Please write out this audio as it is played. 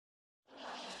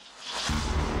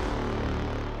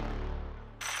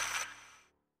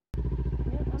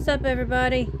What's up,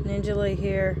 everybody? Ninja Lee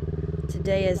here.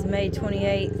 Today is May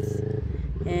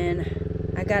 28th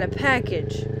and I got a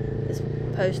package that's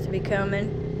supposed to be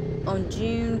coming on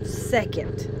June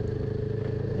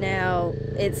 2nd. Now,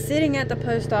 it's sitting at the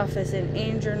post office in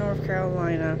Andrew, North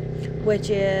Carolina,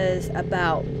 which is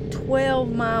about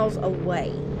 12 miles away.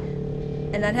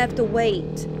 And I'd have to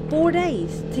wait 4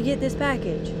 days to get this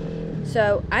package.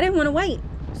 So I didn't want to wait.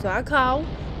 So I called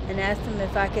and asked them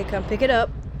if I could come pick it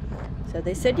up. So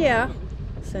they said yeah.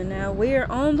 So now we are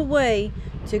on the way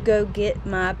to go get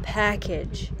my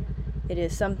package. It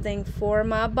is something for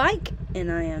my bike and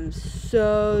I am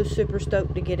so super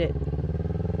stoked to get it. Look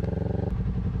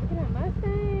at that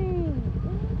Mustang.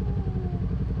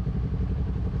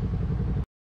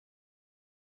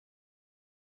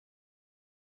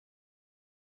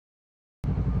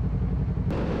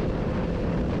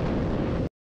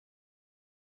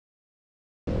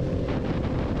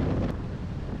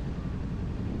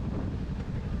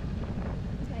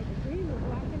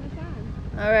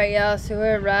 Alright, y'all, so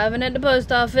we're arriving at the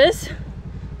post office.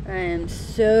 I am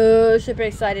so super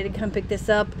excited to come pick this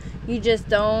up. You just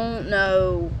don't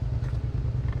know.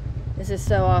 This is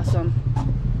so awesome.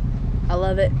 I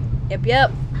love it.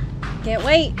 Yep. Can't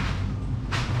wait.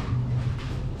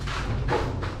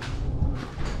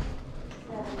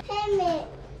 Mommy.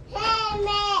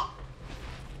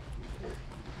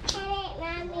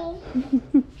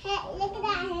 Look at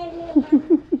that.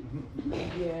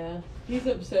 Yeah, he's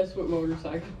obsessed with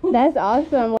motorcycles. That's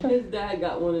awesome. His dad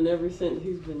got one, and ever since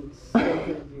he's been so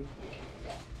crazy.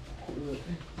 Look.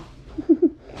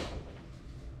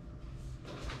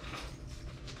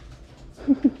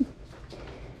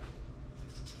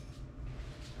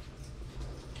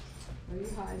 Are you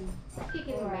hiding?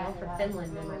 Kicking around for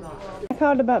Finland in my box. I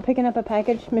called about picking up a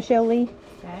package, Michelle Lee.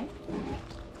 Okay.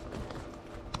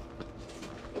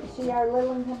 Is she our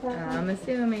Lillington person? I'm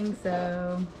assuming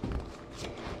so.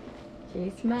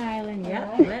 She's smiling.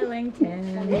 Yep,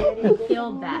 Lillington. Who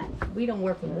killed that? We don't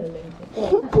work in Lillington.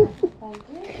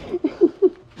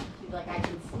 She's like, I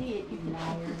can see it, you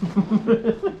liar.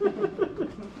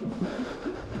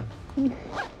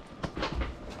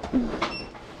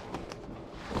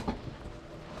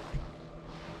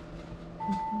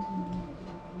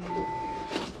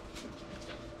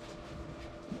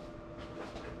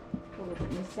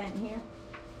 Sent here,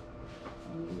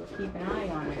 and you will keep an eye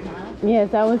on it, huh?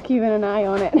 Yes, I was keeping an eye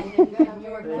on it. And you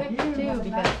were quick too,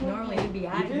 because normally you'd be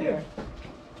out of here.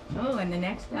 Oh, in the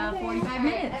next 45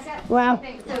 minutes. Wow.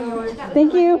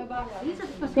 Thank you.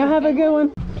 Y'all have a good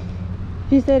one.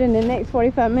 She said in the next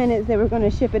 45 minutes they were going to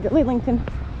ship it to Lillington.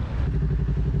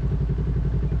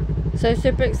 So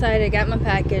super excited. Got my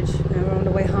package. Now we're on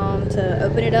the way home to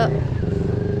open it up.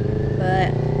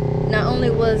 But not only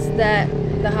was that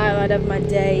the highlight of my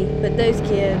day, but those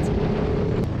kids,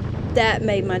 that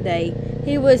made my day.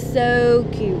 He was so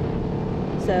cute.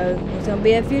 So he's gonna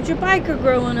be a future biker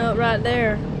growing up right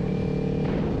there.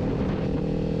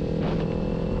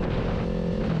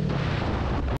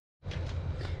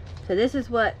 So this is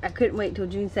what I couldn't wait till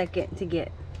June 2nd to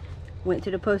get. Went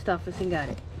to the post office and got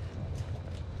it.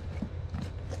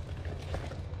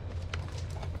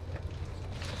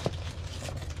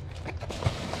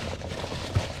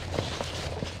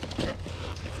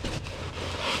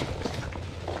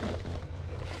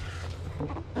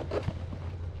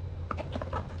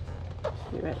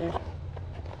 Right there.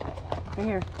 Right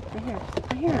here. Right here.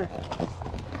 Right here.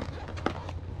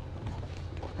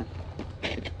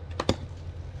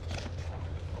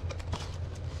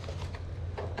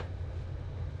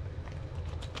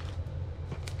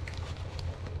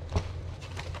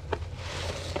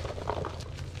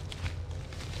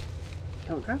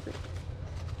 Don't drop it.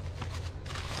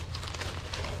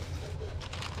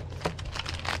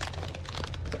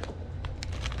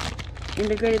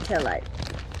 Integrated tail light.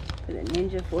 For the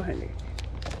Ninja 400.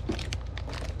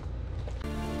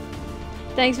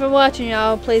 Thanks for watching,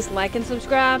 y'all. Please like and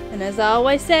subscribe. And as I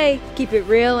always say, keep it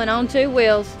real and on two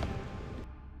wheels.